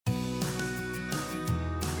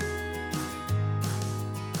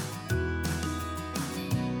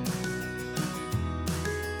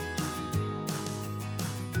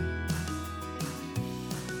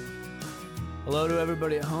Hello to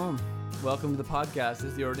everybody at home. Welcome to the podcast. This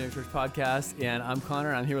is the Ordinary Church Podcast, and I'm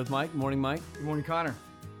Connor. I'm here with Mike. Morning, Mike. Good morning, Connor.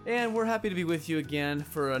 And we're happy to be with you again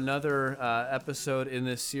for another episode in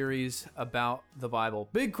this series about the Bible.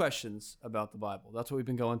 Big questions about the Bible. That's what we've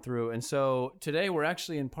been going through. And so today we're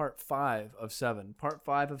actually in part 5 of 7. Part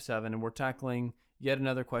 5 of 7, and we're tackling yet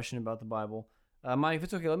another question about the Bible. Mike, if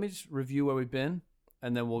it's okay, let me just review where we've been,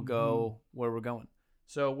 and then we'll go where we're going.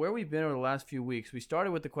 So where we've been over the last few weeks, we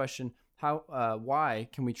started with the question, why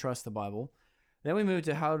can we trust the Bible? Then we moved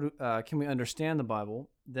to how can we understand the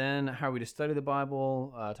Bible? Then how are we to study the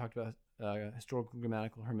Bible? Talked about historical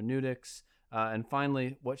grammatical hermeneutics. And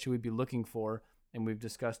finally, what should we be looking for? And we've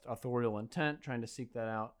discussed authorial intent, trying to seek that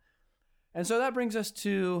out. And so that brings us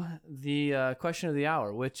to the question of the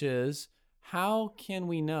hour, which is, how can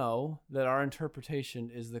we know that our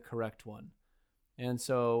interpretation is the correct one? And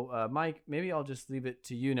so, Mike, maybe I'll just leave it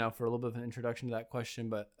to you now for a little bit of an introduction to that question.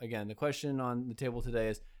 But again, the question on the table today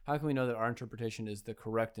is, how can we know that our interpretation is the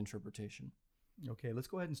correct interpretation? Okay, let's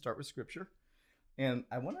go ahead and start with Scripture. And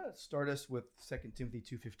I want to start us with 2 Timothy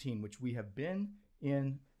 2:15, which we have been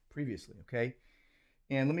in previously, okay?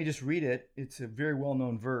 And let me just read it. It's a very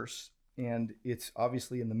well-known verse, and it's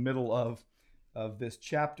obviously in the middle of this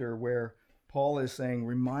chapter where Paul is saying,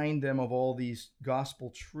 remind them of all these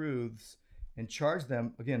gospel truths and charge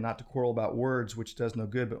them, again, not to quarrel about words, which does no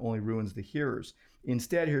good, but only ruins the hearers.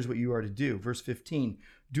 Instead, here's what you are to do. Verse 15,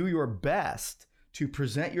 do your best to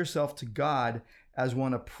present yourself to God as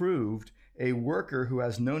one approved, a worker who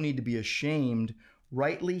has no need to be ashamed,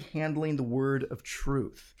 rightly handling the word of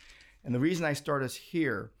truth. And the reason I start us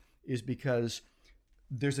here is because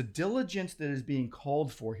there's a diligence that is being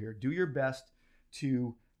called for here. Do your best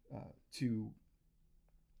to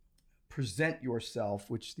present yourself,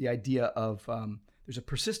 which the idea of there's a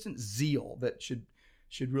persistent zeal that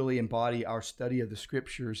should really embody our study of the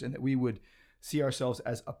Scriptures, and that we would see ourselves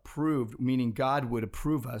as approved, meaning God would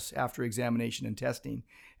approve us after examination and testing.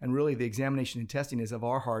 And really the examination and testing is of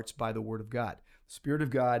our hearts by the Word of God. The Spirit of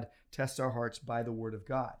God tests our hearts by the Word of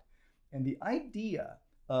God. And the idea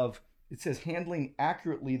of, it says, handling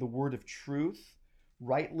accurately the word of truth,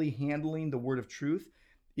 rightly handling the word of truth,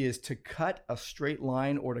 is to cut a straight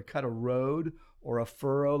line or to cut a road or a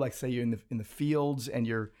furrow, like say you're in the fields and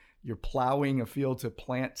you're plowing a field to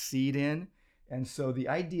plant seed in. And so the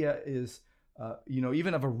idea is,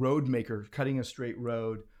 even of a road maker cutting a straight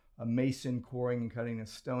road, a mason coring and cutting a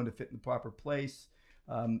stone to fit in the proper place.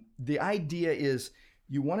 The idea is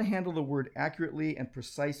you want to handle the word accurately and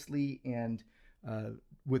precisely and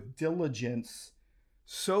with diligence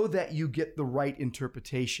so that you get the right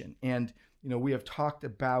interpretation. And we have talked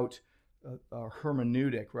about our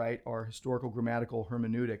hermeneutic, right? Our historical grammatical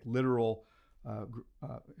hermeneutic, literal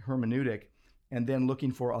hermeneutic, and then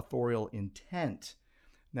looking for authorial intent.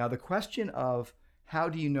 Now, the question of how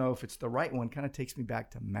do you know if it's the right one kind of takes me back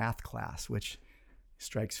to math class, which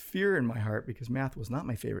strikes fear in my heart because math was not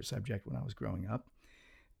my favorite subject when I was growing up.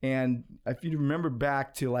 And if you remember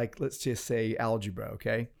back to, like, let's just say algebra,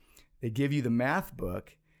 okay? They give you the math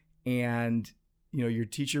book and your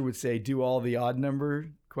teacher would say, do all the odd number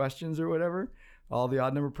questions or whatever, all the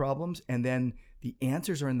odd number problems, and then the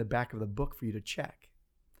answers are in the back of the book for you to check.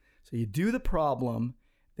 So you do the problem,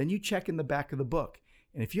 then you check in the back of the book.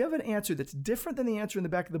 And if you have an answer that's different than the answer in the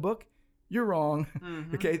back of the book, you're wrong.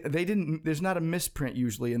 Mm-hmm. Okay? There's not a misprint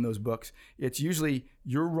usually in those books. It's usually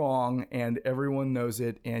you're wrong and everyone knows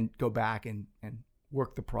it, and go back and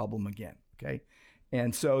work the problem again. Okay?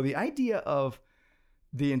 And so the idea of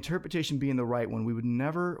the interpretation being the right one, we would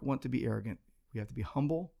never want to be arrogant. We have to be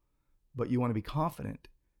humble, but you want to be confident,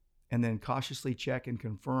 and then cautiously check and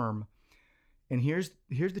confirm. And here's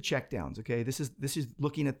the check downs. Okay, this is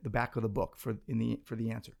looking at the back of the book for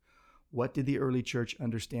the answer. What did the early church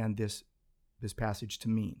understand this passage to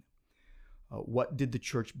mean? What did the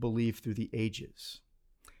church believe through the ages?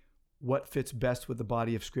 What fits best with the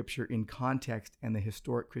body of Scripture in context and the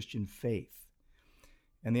historic Christian faith?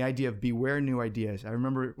 And the idea of beware new ideas. I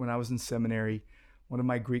remember when I was in seminary, one of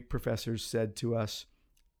my Greek professors said to us,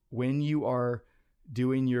 when you are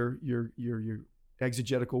doing your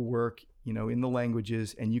exegetical work, in the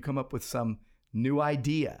languages, and you come up with some new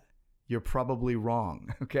idea, you're probably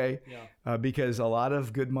wrong, okay? Yeah. Because a lot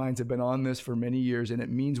of good minds have been on this for many years, and it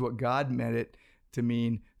means what God meant it to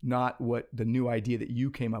mean, not what the new idea that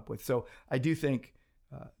you came up with. So I do think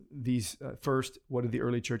first, what did the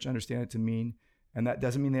early church understand it to mean? And that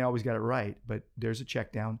doesn't mean they always got it right, but there's a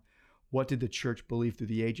check down. What did the church believe through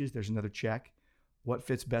the ages? There's another check. What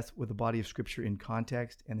fits best with the body of Scripture in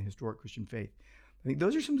context and the historic Christian faith? I think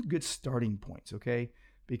those are some good starting points, okay?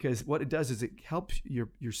 Because what it does is it helps your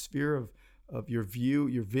sphere your view,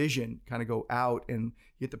 your vision kind of go out, and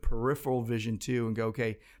you get the peripheral vision too, and go,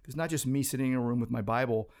 okay, there's not just me sitting in a room with my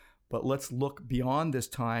Bible, but let's look beyond this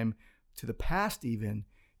time to the past even.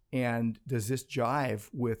 And does this jive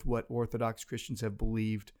with what Orthodox Christians have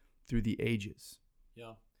believed through the ages?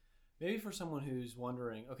 Yeah. Maybe for someone who's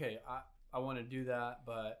wondering, okay, I want to do that,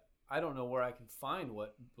 but I don't know where I can find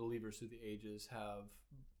what believers through the ages have,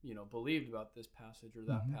 believed about this passage or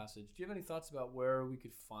that passage. Do you have any thoughts about where we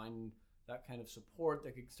could find that kind of support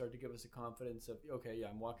that could start to give us a confidence of, okay, yeah,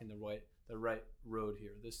 I'm walking the right road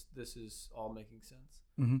here. This is all making sense.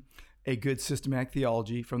 Mm-hmm. A good systematic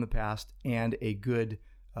theology from the past and a good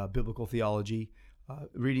biblical theology.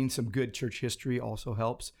 Reading some good church history also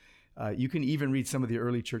helps. You can even read some of the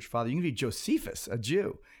early church fathers. You can read Josephus, a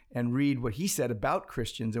Jew, and read what he said about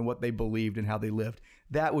Christians and what they believed and how they lived.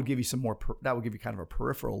 That would give you that would give you kind of a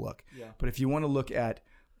peripheral look. Yeah. But if you want to look at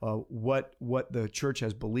what the church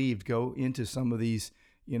has believed, go into some of these.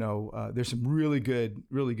 There's some really good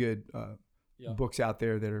books out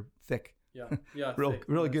there that are thick. Yeah, yeah,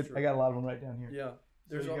 really good. True. I got a lot of them right down here. Yeah,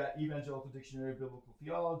 So you got Evangelical Dictionary of Biblical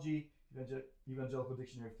Theology, Evangelical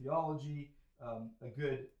Dictionary of Theology, a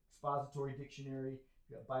good expository dictionary.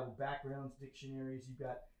 You got Bible backgrounds dictionaries. You've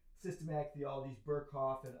got systematic theologies,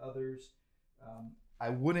 Burkhoff and others. I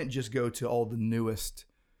wouldn't just go to all the newest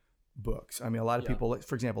books. I mean, a lot of people,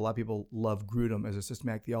 for example, a lot of people love Grudem as a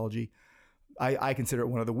systematic theology. I consider it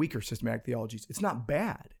one of the weaker systematic theologies. It's not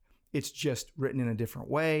bad. It's just written in a different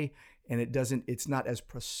way, and it's not as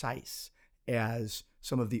precise as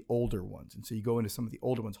some of the older ones. And so you go into some of the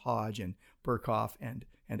older ones, Hodge and Burkhoff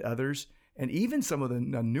and others, and even some of the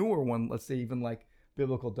newer one, let's say even like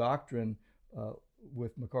Biblical Doctrine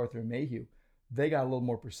with MacArthur and Mayhew, they got a little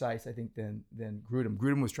more precise, I think, than Grudem.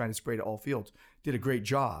 Grudem was trying to spray to all fields, did a great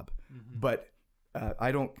job, but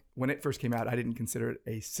when it first came out, I didn't consider it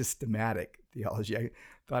a systematic theology. I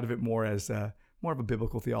thought of it more as more of a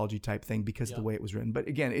biblical theology type thing because of the way it was written. But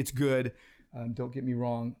again, it's good. Don't get me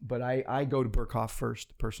wrong, but I go to Burkhoff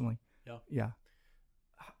first, personally. Yeah.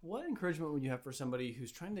 What encouragement would you have for somebody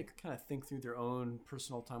who's trying to kind of think through their own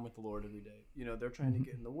personal time with the Lord every day? They're trying to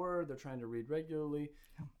get in the Word, they're trying to read regularly,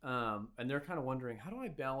 and they're kind of wondering, how do I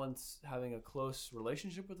balance having a close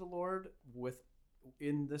relationship with the Lord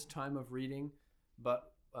in this time of reading,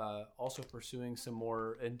 but also pursuing some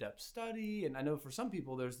more in-depth study? And I know for some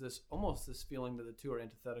people, there's this feeling that the two are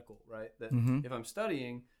antithetical, right? That if I'm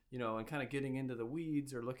studying, and kind of getting into the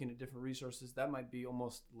weeds or looking at different resources, that might be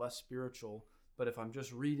almost less spiritual. But if I'm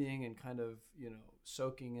just reading and kind of,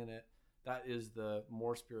 soaking in it, that is the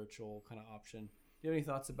more spiritual kind of option. Do you have any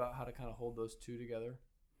thoughts about how to kind of hold those two together?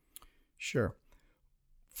 Sure.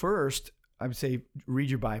 First, I would say read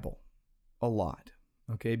your Bible a lot,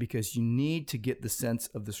 okay? Because you need to get the sense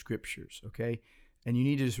of the scriptures, okay? And you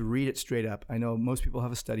need to just read it straight up. I know most people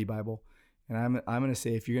have a study Bible, and I'm going to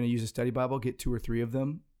say if you're going to use a study Bible, get 2 or 3 of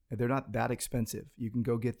them. They're not that expensive. You can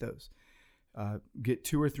go get those. Get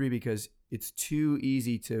 2 or 3 because it's too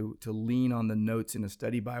easy to lean on the notes in a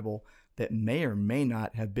study Bible that may or may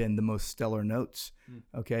not have been the most stellar notes.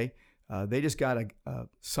 Okay, they just got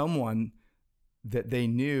someone that they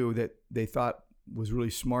knew that they thought was really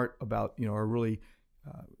smart about, or really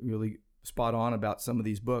spot on about some of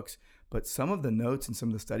these books. But some of the notes in some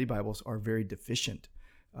of the study Bibles are very deficient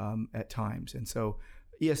at times, and so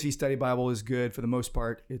ESV Study Bible is good for the most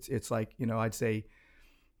part. It's like I'd say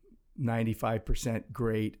 95%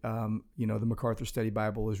 great. The MacArthur Study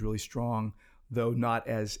Bible is really strong, though not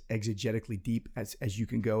as exegetically deep as you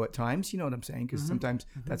can go at times. You know what I'm saying? Because sometimes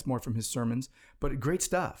that's more from his sermons. But great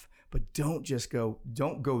stuff. But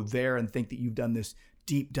don't go there and think that you've done this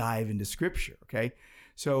deep dive into Scripture, okay?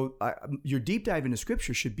 So your deep dive into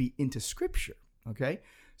Scripture should be into Scripture, okay?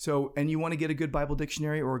 So, and you want to get a good Bible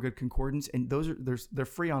dictionary or a good concordance, and they're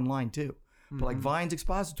free online too. But like Vine's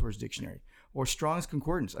Expositor's Dictionary or Strong's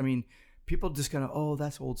Concordance. I mean, people just kind of, oh,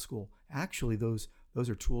 that's old school. Actually, those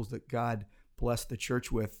are tools that God blessed the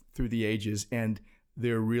church with through the ages, and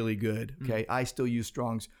they're really good. Okay, I still use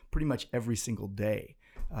Strong's pretty much every single day,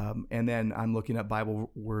 and then I'm looking up Bible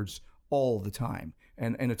words all the time,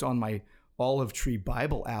 and it's on my Olive Tree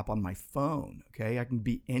Bible app on my phone. Okay, I can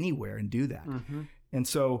be anywhere and do that. And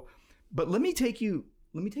so, but let me take you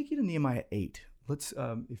to Nehemiah 8. Let's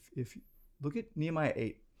if look at Nehemiah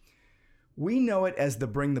 8. We know it as the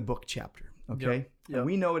bring the book chapter, okay? Yep. And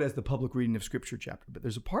we know it as the public reading of Scripture chapter, but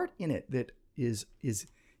there's a part in it that is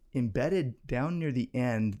embedded down near the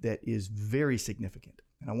end that is very significant.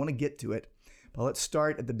 And I want to get to it, but let's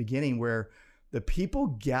start at the beginning where the people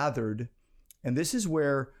gathered, and this is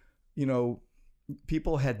where,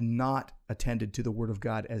 people had not attended to the Word of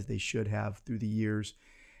God as they should have through the years.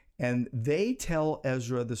 And they tell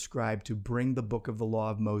Ezra the scribe to bring the book of the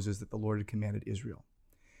law of Moses that the Lord had commanded Israel.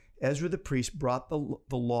 Ezra the priest brought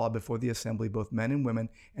the law before the assembly, both men and women,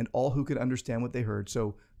 and all who could understand what they heard,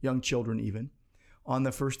 so young children even, on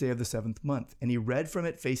the first day of the 7th month. And he read from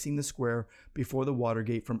it facing the square before the water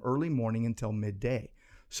gate from early morning until midday.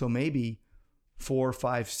 So maybe 4,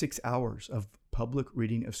 5, 6 hours of public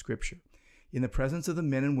reading of Scripture in the presence of the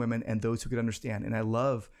men and women and those who could understand. And I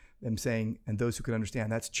love them saying, and those who could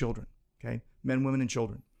understand, that's children, okay? Men, women, and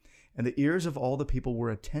children. And the ears of all the people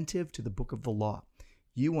were attentive to the book of the law.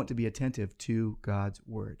 You want to be attentive to God's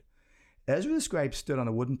word. Ezra the scribe stood on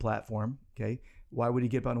a wooden platform, okay? Why would he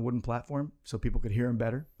get up on a wooden platform? So people could hear him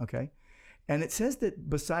better, okay? And it says that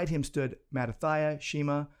beside him stood Mattathiah,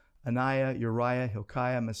 Shema, Ananiah, Uriah,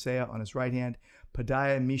 Hilkiah, Maaseiah on his right hand,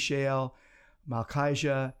 Pedaiah, Mishael,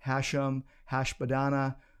 Malchijah, Hashum,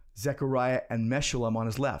 Hashbaddanah, Zechariah, and Meshullam on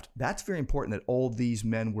his left. That's very important that all these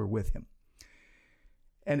men were with him.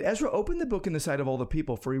 And Ezra opened the book in the sight of all the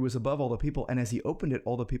people, for he was above all the people. And as he opened it,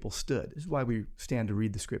 all the people stood. This is why we stand to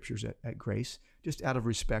read the scriptures at Grace, just out of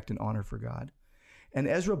respect and honor for God. And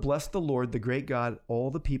Ezra blessed the Lord, the great God.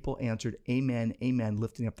 All the people answered, Amen, Amen,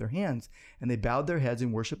 lifting up their hands. And they bowed their heads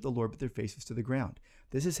and worshiped the Lord with their faces to the ground.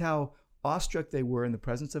 This is how awestruck they were in the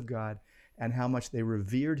presence of God and how much they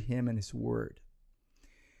revered him and his word.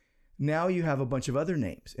 Now you have a bunch of other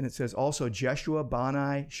names. And it says also Jeshua,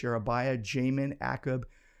 Bani, Sherebiah, Jamin, Akub,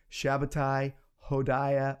 Shabbatai,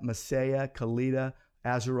 Hodiah, Maaseiah, Kelita,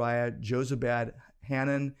 Azariah, Jozabad,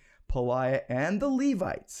 Hanan, Peliah, and the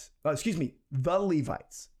Levites. The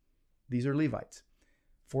Levites. These are Levites.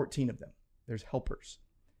 14 of them. There's helpers.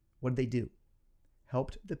 What did they do?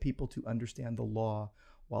 Helped the people to understand the law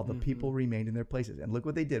while the people remained in their places. And look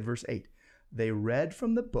what they did. Verse 8. They read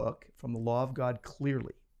from the book, from the law of God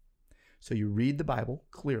clearly. So you read the Bible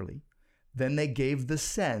clearly. Then they gave the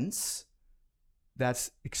sense.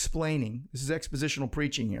 That's explaining. This is expositional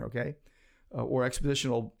preaching here, okay? Or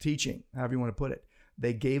expositional teaching, however you want to put it.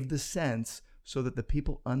 They gave the sense so that the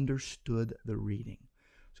people understood the reading.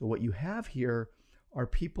 So what you have here are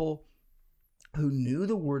people who knew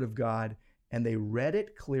the Word of God and they read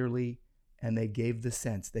it clearly and they gave the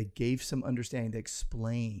sense. They gave some understanding. They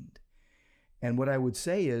explained. And what I would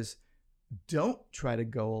say is, don't try to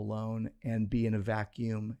go alone and be in a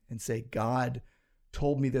vacuum and say, God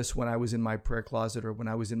told me this when I was in my prayer closet or when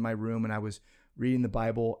I was in my room and I was reading the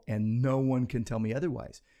Bible and no one can tell me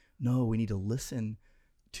otherwise. No, we need to listen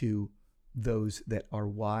to those that are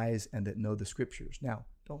wise and that know the scriptures. Now,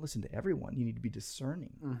 don't listen to everyone. You need to be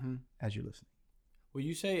discerning as you're listening. Would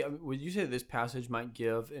you say this passage might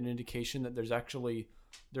give an indication that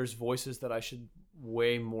there's voices that I should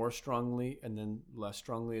weigh more strongly and then less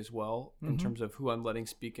strongly as well in terms of who I'm letting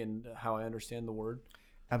speak and how I understand the word?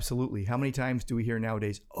 Absolutely. How many times do we hear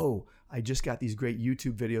nowadays, oh, I just got these great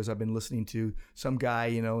YouTube videos I've been listening to, some guy,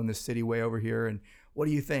 in the city way over here, and what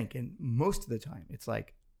do you think? And most of the time, it's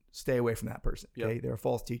like, stay away from that person. Okay, they're a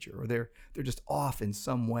false teacher, or they're just off in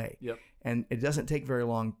some way. Yep. And it doesn't take very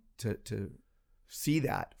long to see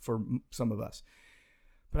that for some of us.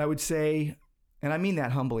 But I would say, and I mean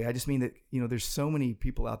that humbly, I just mean that there's so many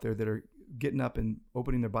people out there that are getting up and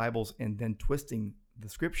opening their Bibles and then twisting the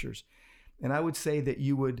scriptures. And I would say that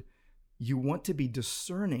you want to be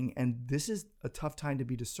discerning, and this is a tough time to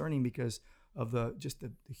be discerning because of the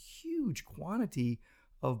huge quantity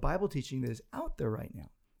of Bible teaching that is out there right now.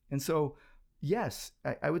 And so, yes,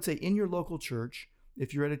 I would say in your local church,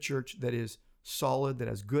 if you're at a church that is solid, that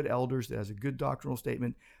has good elders, that has a good doctrinal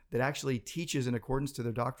statement, that actually teaches in accordance to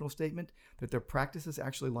their doctrinal statement, that their practices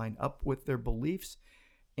actually line up with their beliefs,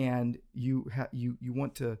 and you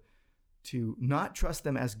want to not trust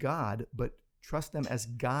them as God, but trust them as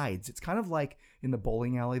guides. It's kind of like in the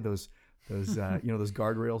bowling alley, those those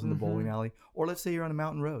guardrails in the bowling alley. Or let's say you're on a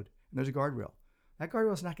mountain road and there's a guardrail. That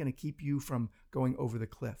guardrail is not going to keep you from going over the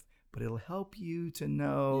cliff, but it'll help you to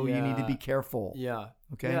know you need to be careful. Yeah.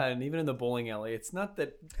 Okay. Yeah, and even in the bowling alley, it's not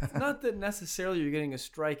that necessarily you're getting a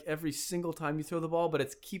strike every single time you throw the ball, but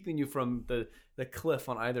it's keeping you from the cliff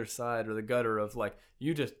on either side or the gutter of like,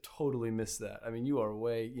 you just totally missed that. I mean, you are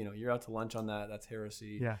you're out to lunch on that. That's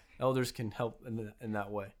heresy. Yeah. Elders can help in that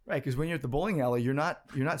way. Right, because when you're at the bowling alley, you're not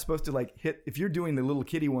supposed to like hit, if you're doing the little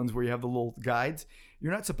kiddie ones where you have the little guides,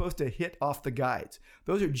 you're not supposed to hit off the guides.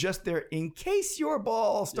 Those are just there in case your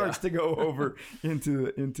ball starts to go over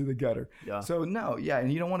into the gutter. Yeah. So no,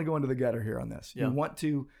 and you don't want to go into the gutter here on this. Yeah.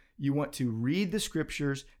 You want to read the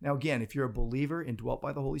scriptures. Now, again, if you're a believer indwelt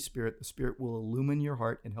by the Holy Spirit, the Spirit will illumine your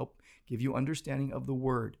heart and help give you understanding of the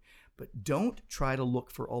word. But don't try to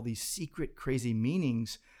look for all these secret, crazy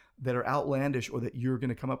meanings that are outlandish or that you're going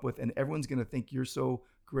to come up with, and everyone's going to think you're so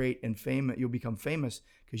great and famous, you'll become famous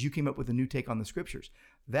because you came up with a new take on the scriptures.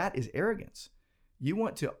 That is arrogance. You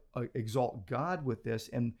want to exalt God with this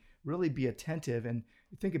and really be attentive. And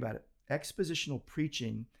think about it. Expositional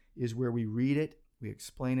preaching is where we read it, we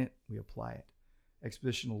explain it, we apply it.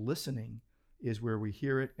 Expositional listening is where we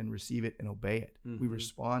hear it and receive it and obey it. We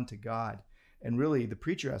respond to God. And really, the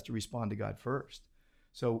preacher has to respond to God first.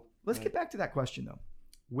 So let's get back to that question, though.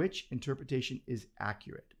 Which interpretation is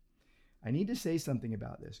accurate? I need to say something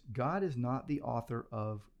about this. God is not the author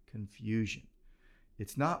of confusion.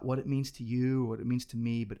 It's not what it means to you, what it means to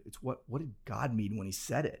me, but it's what did God mean when he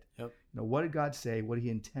said it? Yep. What did God say? What did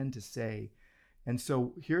he intend to say? And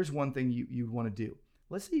so here's one thing you want to do.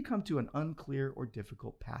 Let's say you come to an unclear or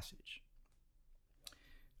difficult passage.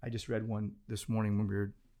 I just read one this morning when we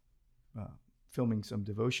were filming some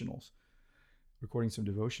devotionals, recording some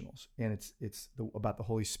devotionals, and it's about the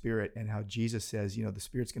Holy Spirit and how Jesus says, the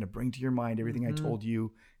Spirit's going to bring to your mind everything I told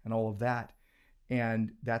you and all of that.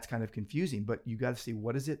 And that's kind of confusing, but you got to see,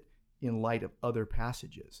 what is it in light of other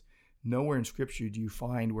passages? Nowhere in Scripture do you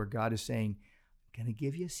find where God is saying, I'm going to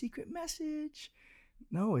give you a secret message.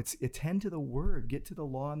 No, it's attend to the word, get to the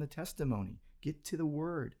law and the testimony, get to the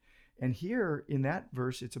word. And here in that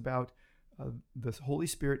verse, it's about the Holy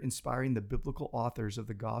Spirit inspiring the biblical authors of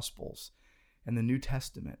the Gospels and the New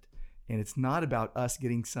Testament. And it's not about us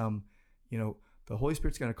getting some, the Holy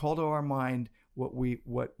Spirit's going to call to our mind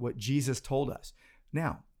what Jesus told us.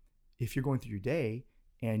 Now, if you're going through your day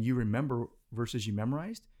and you remember verses you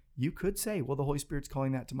memorized, you could say, well, the Holy Spirit's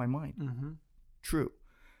calling that to my mind. True.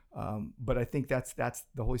 But I think that's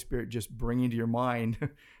the Holy Spirit just bringing to your mind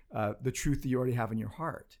the truth that you already have in your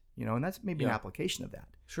heart, and that's maybe an application of that.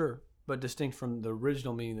 Sure. But distinct from the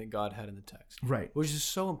original meaning that God had in the text. Right. Which is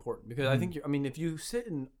so important because I think, if you sit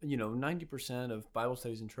in, 90% of Bible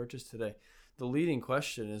studies in churches today, the leading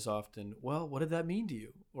question is often, well, what did that mean to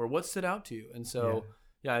you? Or what stood out to you? And so,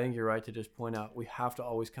 I think you're right to just point out, we have to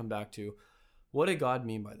always come back to, what did God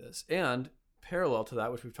mean by this? And parallel to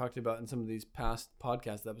that, which we've talked about in some of these past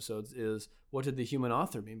podcast episodes, is what did the human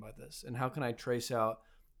author mean by this? And how can I trace out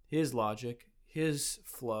his logic, his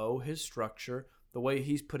flow, his structure, the way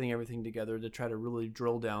he's putting everything together to try to really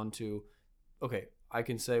drill down to, okay, I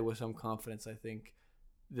can say with some confidence, I think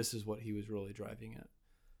this is what he was really driving at.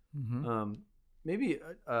 Maybe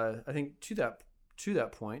I think to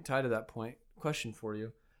that point, tied to that point, question for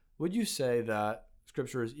you: would you say that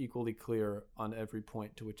Scripture is equally clear on every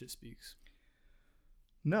point to which it speaks?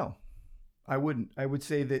 No, I wouldn't. I would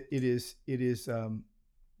say that it is.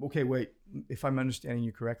 Okay, wait. If I'm understanding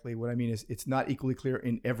you correctly, what I mean is it's not equally clear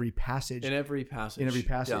in every passage. In every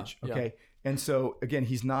passage. Yeah, okay. Yeah. And so again,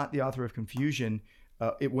 he's not the author of confusion.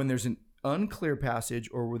 When there's an unclear passage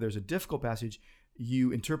or where there's a difficult passage,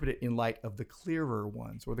 you interpret it in light of the clearer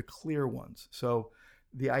ones or the clear ones. So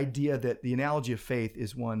the idea that the analogy of faith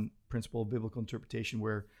is one principle of biblical interpretation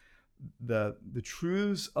where the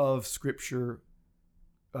truths of Scripture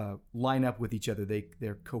line up with each other.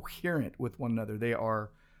 They're coherent with one another. They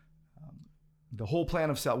are the whole plan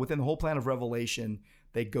of within the whole plan of Revelation.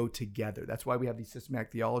 They go together. That's why we have these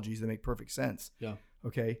systematic theologies that make perfect sense. Yeah.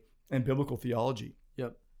 Okay. And biblical theology.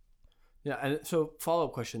 Yep. Yeah. And so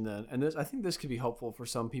follow-up question then, and I think this could be helpful for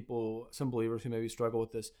some people, some believers who maybe struggle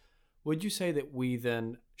with this. Would you say that we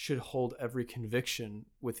then should hold every conviction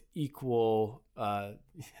with equal,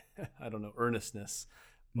 earnestness?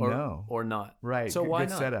 Or not? Right. So why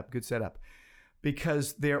not? Good setup.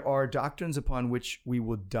 Because there are doctrines upon which we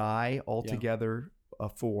will die altogether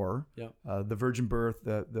for. The virgin birth,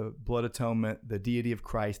 the blood atonement, the deity of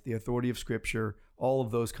Christ, the authority of Scripture, all of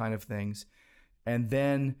those kind of things. And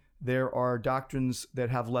then there are doctrines that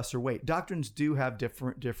have lesser weight. Doctrines do have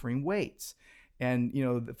differing weights. And,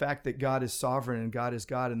 the fact that God is sovereign and God is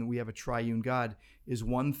God and that we have a triune God is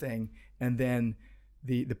one thing. And then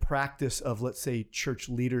the practice of, let's say, church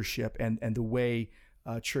leadership and the way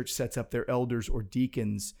church sets up their elders or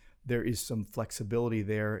deacons, there is some flexibility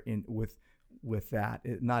there with that.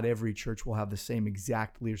 Not every church will have the same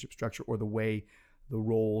exact leadership structure or the way the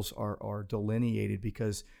roles are delineated,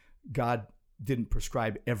 because God didn't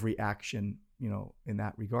prescribe every action, in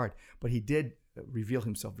that regard. But he did reveal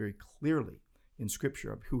himself very clearly in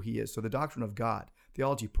Scripture of who he is. So the doctrine of God,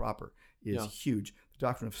 theology proper, is huge. The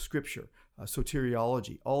doctrine of Scripture,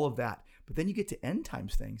 soteriology, all of that. But then you get to end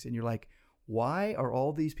times things and you're like, why are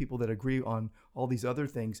all these people that agree on all these other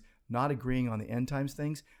things not agreeing on the end times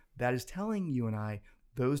things? That is telling you and I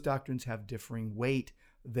those doctrines have differing weight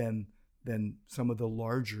than some of the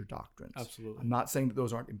larger doctrines. Absolutely. I'm not saying that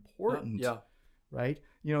those aren't important, right?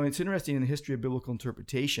 It's interesting in the history of biblical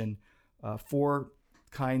interpretation, 4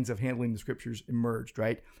 kinds of handling the scriptures emerged,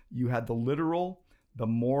 right? You had the literal, the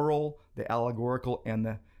moral, the allegorical, and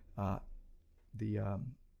the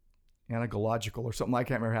anagological or something. I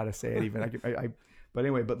can't remember how to say it even. But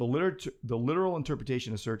anyway, but the literal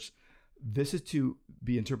interpretation asserts this is to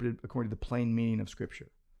be interpreted according to the plain meaning of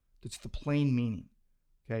Scripture. It's the plain meaning,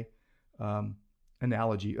 okay?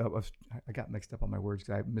 Analogy. I got mixed up on my words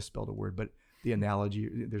because I misspelled a word, but the analogy,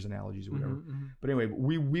 there's analogies or whatever. Mm-hmm. But anyway,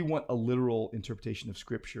 we want a literal interpretation of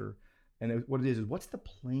Scripture. And what it is what's the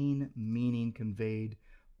plain meaning conveyed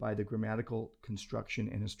by the grammatical construction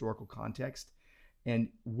and historical context? And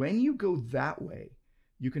when you go that way,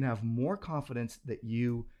 you can have more confidence that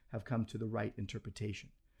you have come to the right interpretation.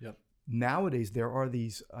 Yep. Nowadays, there are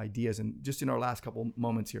these ideas, and just in our last couple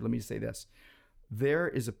moments here, let me just say this. There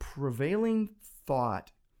is a prevailing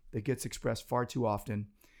thought that gets expressed far too often,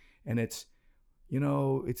 and it's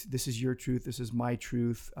this is your truth, this is my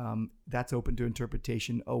truth, that's open to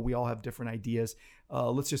interpretation. Oh, we all have different ideas.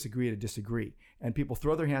 Let's just agree to disagree. And people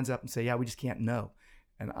throw their hands up and say, yeah, we just can't know.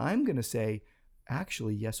 And I'm going to say,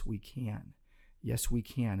 actually, yes, we can. Yes, we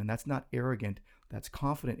can. And that's not arrogant. That's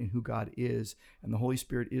confident in who God is. And the Holy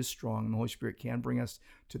Spirit is strong. And the Holy Spirit can bring us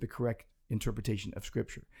to the correct interpretation of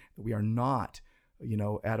Scripture. That we are not,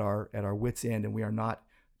 at our wits' end, and we are not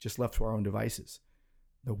just left to our own devices.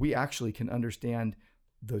 That we actually can understand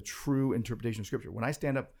the true interpretation of Scripture. When I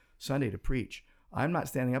stand up Sunday to preach, I'm not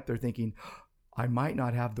standing up there thinking, I might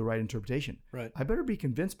not have the right interpretation. Right. I better be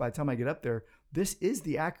convinced by the time I get up there, this is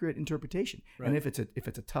the accurate interpretation. Right. And if it's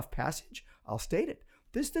a tough passage, I'll state it.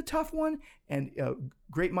 This is the tough one, and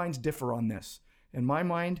great minds differ on this. And my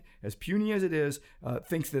mind, as puny as it is,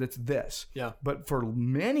 thinks that it's this. Yeah. But for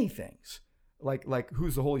many things, like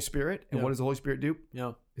who's the Holy Spirit and what does the Holy Spirit do?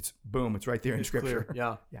 Yeah. It's boom. It's right there in Scripture.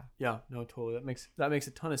 Clear. Yeah. No, totally. That makes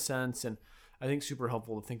a ton of sense, and I think super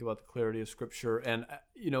helpful to think about the clarity of Scripture. And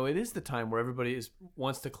it is the time where everybody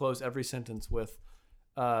wants to close every sentence with,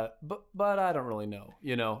 but I don't really know.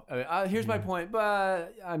 Here's my point,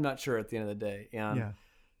 but I'm not sure at the end of the day. And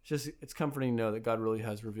it's comforting to know that God really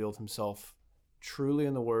has revealed Himself truly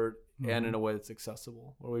in the Word and in a way that's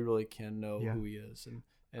accessible, where we really can know who He is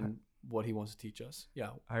and what He wants to teach us. Yeah.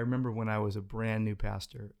 I remember when I was a brand new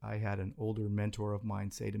pastor, I had an older mentor of mine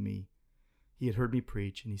say to me, he had heard me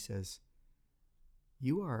preach, and he says,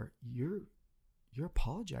 You're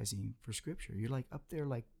apologizing for Scripture. You're like up there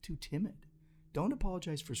like too timid. Don't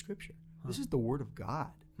apologize for Scripture. This is the Word of God.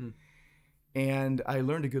 And I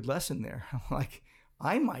learned a good lesson there. Like,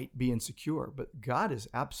 I might be insecure, but God is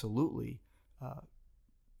absolutely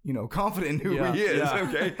confident in who He is. Yeah.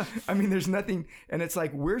 Okay. I mean, there's nothing, and it's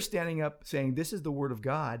like we're standing up saying this is the Word of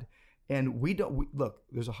God, and look.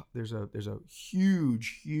 There's a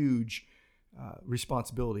huge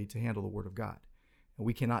responsibility to handle the Word of God, and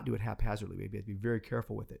we cannot do it haphazardly. We have to be very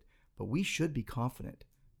careful with it, but we should be confident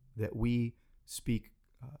that we speak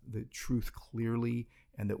the truth clearly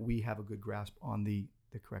and that we have a good grasp on the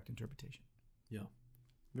correct interpretation. Yeah.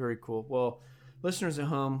 Very cool. Well, listeners at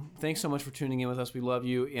home, thanks so much for tuning in with us. We love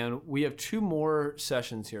you. And we have 2 more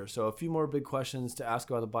sessions here. So a few more big questions to ask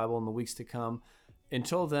about the Bible in the weeks to come.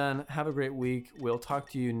 Until then, have a great week. We'll talk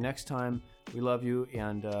to you next time. We love you,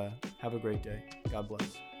 and have a great day. God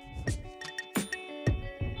bless.